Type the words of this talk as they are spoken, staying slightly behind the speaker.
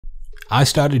I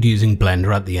started using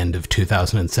Blender at the end of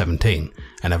 2017,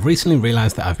 and I've recently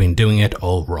realized that I've been doing it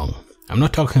all wrong. I'm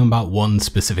not talking about one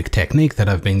specific technique that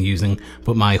I've been using,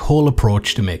 but my whole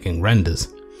approach to making renders.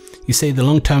 You see, the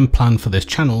long-term plan for this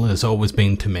channel has always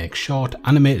been to make short,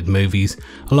 animated movies,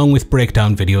 along with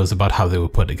breakdown videos about how they were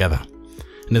put together.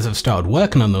 And as I've started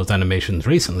working on those animations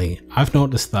recently, I've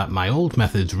noticed that my old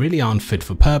methods really aren't fit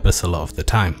for purpose a lot of the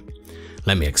time.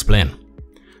 Let me explain.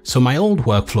 So my old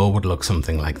workflow would look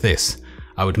something like this.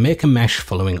 I would make a mesh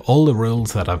following all the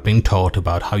rules that I've been taught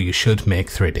about how you should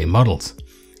make 3D models.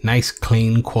 Nice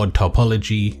clean quad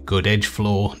topology, good edge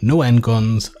flow, no end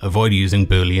guns, avoid using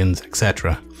booleans,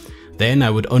 etc. Then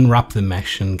I would unwrap the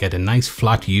mesh and get a nice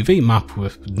flat UV map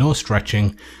with no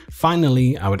stretching.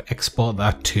 Finally, I would export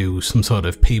that to some sort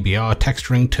of PBR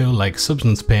texturing tool like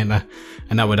Substance Painter,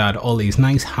 and I would add all these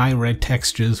nice high red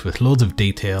textures with loads of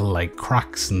detail like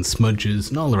cracks and smudges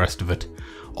and all the rest of it.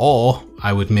 Or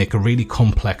I would make a really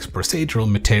complex procedural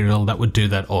material that would do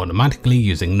that automatically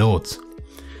using nodes.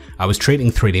 I was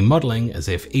treating 3D modeling as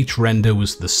if each render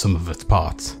was the sum of its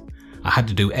parts. I had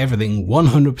to do everything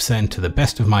 100% to the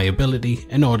best of my ability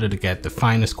in order to get the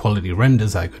finest quality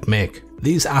renders I could make.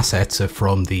 These assets are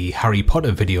from the Harry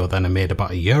Potter video that I made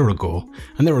about a year ago,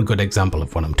 and they're a good example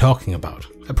of what I'm talking about.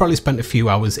 I probably spent a few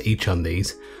hours each on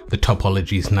these. The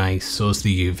topology's nice, so's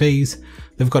the UVs.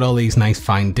 They've got all these nice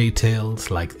fine details,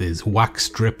 like there's wax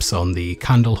strips on the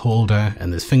candle holder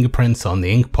and there's fingerprints on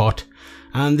the ink pot,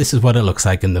 and this is what it looks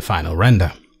like in the final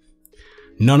render.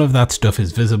 None of that stuff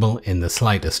is visible in the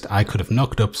slightest. I could have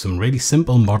knocked up some really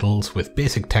simple models with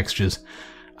basic textures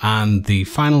and the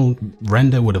final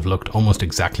render would have looked almost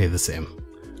exactly the same.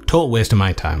 Total waste of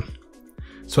my time.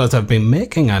 So as I've been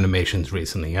making animations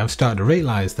recently, I've started to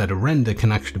realize that a render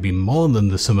can actually be more than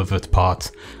the sum of its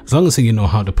parts as long as you know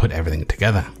how to put everything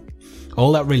together.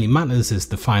 All that really matters is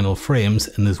the final frames,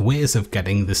 and there's ways of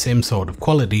getting the same sort of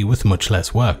quality with much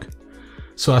less work.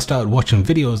 So I started watching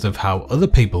videos of how other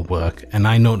people work, and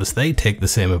I noticed they take the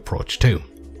same approach too.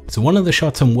 So one of the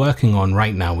shots I'm working on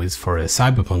right now is for a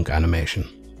cyberpunk animation.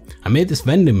 I made this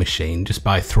vending machine just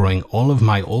by throwing all of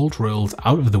my old rules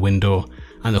out of the window,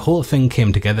 and the whole thing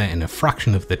came together in a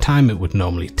fraction of the time it would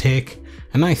normally take,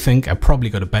 and I think I probably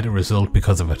got a better result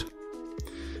because of it.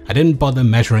 I didn't bother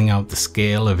measuring out the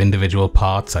scale of individual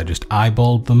parts, I just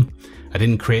eyeballed them. I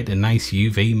didn't create a nice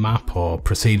UV map or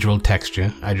procedural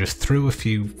texture, I just threw a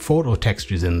few photo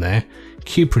textures in there,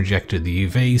 cube projected the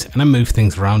UVs, and I moved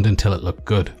things around until it looked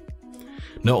good.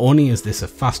 Not only is this a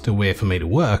faster way for me to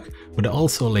work, but it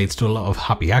also leads to a lot of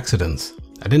happy accidents.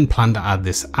 I didn't plan to add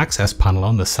this access panel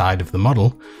on the side of the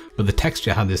model, but the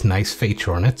texture had this nice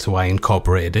feature on it, so I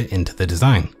incorporated it into the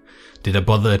design. Did I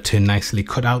bother to nicely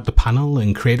cut out the panel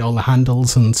and create all the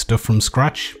handles and stuff from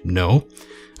scratch? No.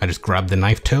 I just grabbed the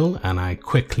knife tool and I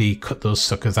quickly cut those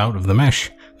suckers out of the mesh,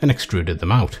 then extruded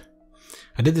them out.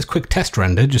 I did this quick test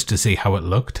render just to see how it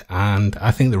looked, and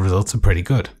I think the results are pretty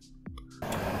good.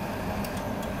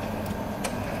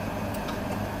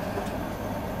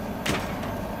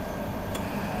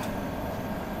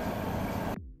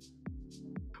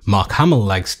 Mark Hamill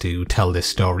likes to tell this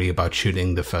story about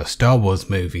shooting the first Star Wars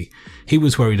movie. He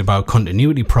was worried about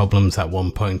continuity problems at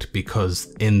one point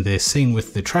because in the scene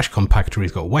with the trash compactor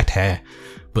he's got wet hair,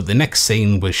 but the next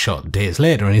scene was shot days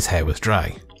later and his hair was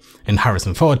dry. And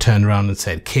Harrison Ford turned around and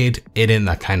said, "Kid, it ain't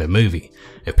that kind of movie.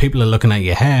 If people are looking at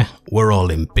your hair, we're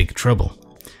all in big trouble."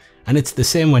 And it's the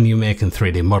same when you're making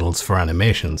 3D models for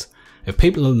animations. If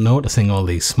people are noticing all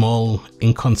these small,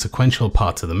 inconsequential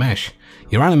parts of the mesh,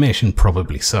 your animation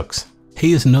probably sucks.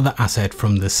 Here's another asset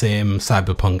from the same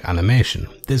cyberpunk animation.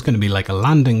 There's going to be like a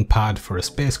landing pad for a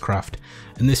spacecraft,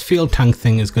 and this fuel tank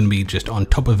thing is going to be just on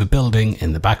top of a building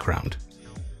in the background.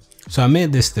 So I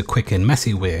made this the quick and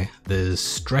messy way. There's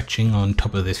stretching on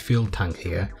top of this fuel tank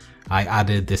here. I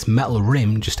added this metal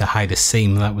rim just to hide a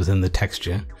seam that was in the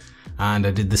texture. And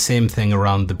I did the same thing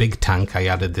around the big tank. I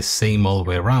added this seam all the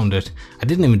way around it. I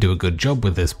didn't even do a good job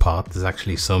with this part. There's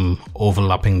actually some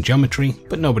overlapping geometry,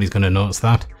 but nobody's going to notice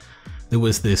that. There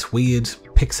was this weird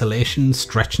pixelation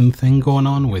stretching thing going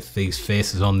on with these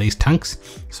faces on these tanks.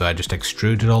 So I just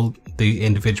extruded all the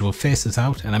individual faces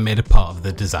out and I made it part of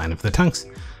the design of the tanks.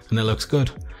 And it looks good.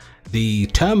 The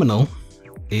terminal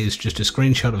is just a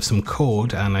screenshot of some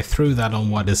code and I threw that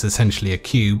on what is essentially a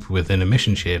cube with an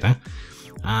emission shader.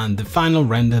 And the final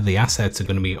render, the assets are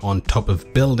going to be on top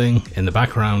of building in the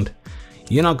background.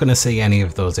 You're not going to see any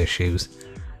of those issues.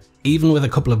 Even with a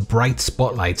couple of bright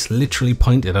spotlights literally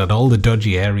pointed at all the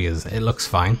dodgy areas, it looks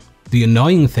fine. The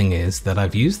annoying thing is that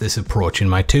I've used this approach in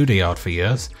my 2D art for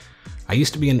years. I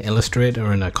used to be an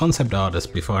illustrator and a concept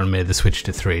artist before I made the switch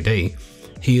to 3D,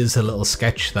 Here's a little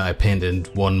sketch that I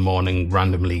painted one morning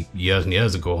randomly years and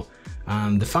years ago,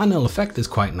 and the final effect is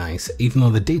quite nice, even though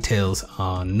the details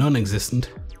are non-existent.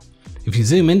 If you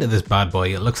zoom into this bad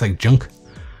boy, it looks like junk,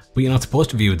 but you're not supposed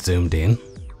to view it zoomed in,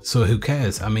 so who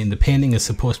cares? I mean, the painting is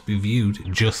supposed to be viewed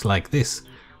just like this,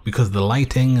 because the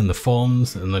lighting and the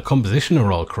forms and the composition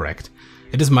are all correct.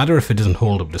 It doesn't matter if it doesn't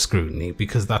hold up to scrutiny,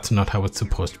 because that's not how it's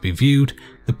supposed to be viewed.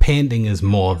 The painting is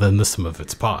more than the sum of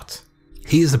its parts.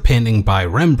 Here's a painting by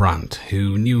Rembrandt,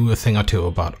 who knew a thing or two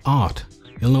about art.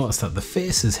 You'll notice that the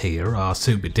faces here are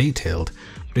super detailed,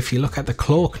 but if you look at the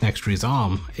cloak next to his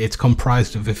arm, it's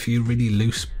comprised of a few really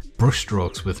loose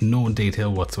brushstrokes with no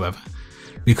detail whatsoever.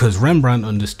 Because Rembrandt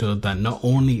understood that not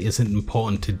only is it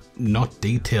important to not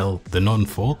detail the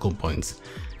non-focal points,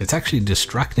 it's actually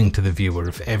distracting to the viewer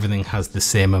if everything has the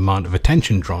same amount of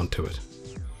attention drawn to it.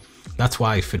 That's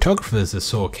why photographers are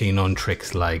so keen on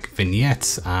tricks like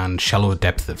vignettes and shallow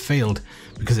depth of field,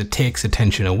 because it takes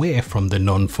attention away from the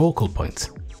non-focal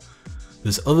points.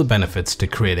 There's other benefits to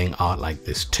creating art like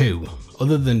this too,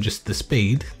 other than just the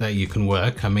speed that you can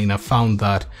work. I mean, I've found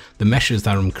that the meshes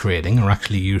that I'm creating are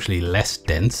actually usually less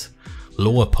dense,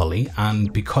 lower poly,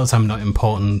 and because I'm not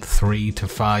importing 3 to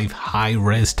 5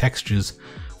 high-res textures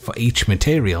for each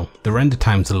material, the render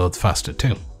times are loads faster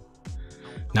too.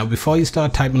 Now before you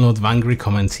start typing loads of angry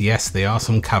comments, yes, there are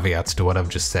some caveats to what I've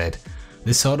just said.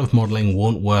 This sort of modelling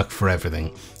won't work for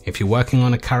everything. If you're working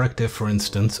on a character, for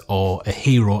instance, or a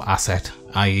hero asset,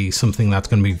 i.e. something that's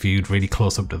going to be viewed really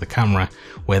close up to the camera,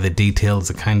 where the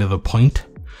details are kind of a point,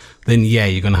 then yeah,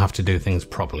 you're going to have to do things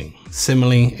properly.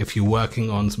 Similarly, if you're working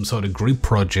on some sort of group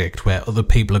project where other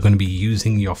people are going to be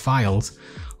using your files,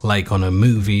 like on a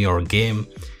movie or a game,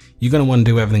 you're going to want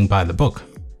to do everything by the book.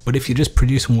 But if you're just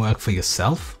producing work for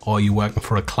yourself, or you're working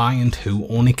for a client who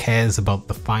only cares about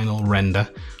the final render,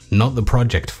 not the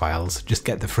project files, just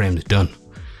get the frames done.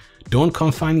 Don't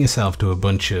confine yourself to a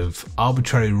bunch of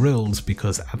arbitrary rules,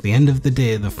 because at the end of the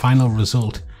day, the final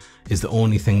result is the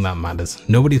only thing that matters.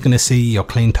 Nobody's going to see your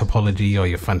clean topology or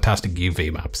your fantastic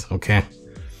UV maps, okay?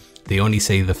 They only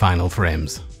see the final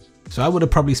frames. So I would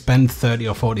have probably spent 30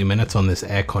 or 40 minutes on this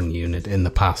aircon unit in the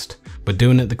past, but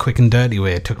doing it the quick and dirty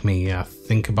way, it took me, I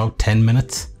think, about 10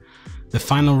 minutes. The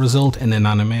final result in an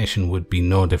animation would be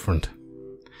no different.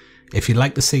 If you'd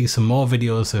like to see some more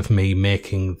videos of me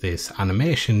making this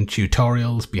animation,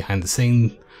 tutorials, behind the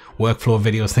scene, workflow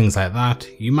videos, things like that,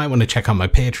 you might want to check out my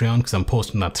Patreon, because I'm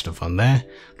posting that stuff on there.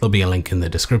 There'll be a link in the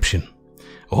description.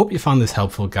 I hope you found this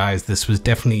helpful, guys. This was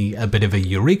definitely a bit of a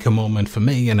eureka moment for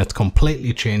me, and it's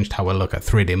completely changed how I look at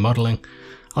 3D modeling.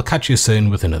 I'll catch you soon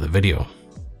with another video.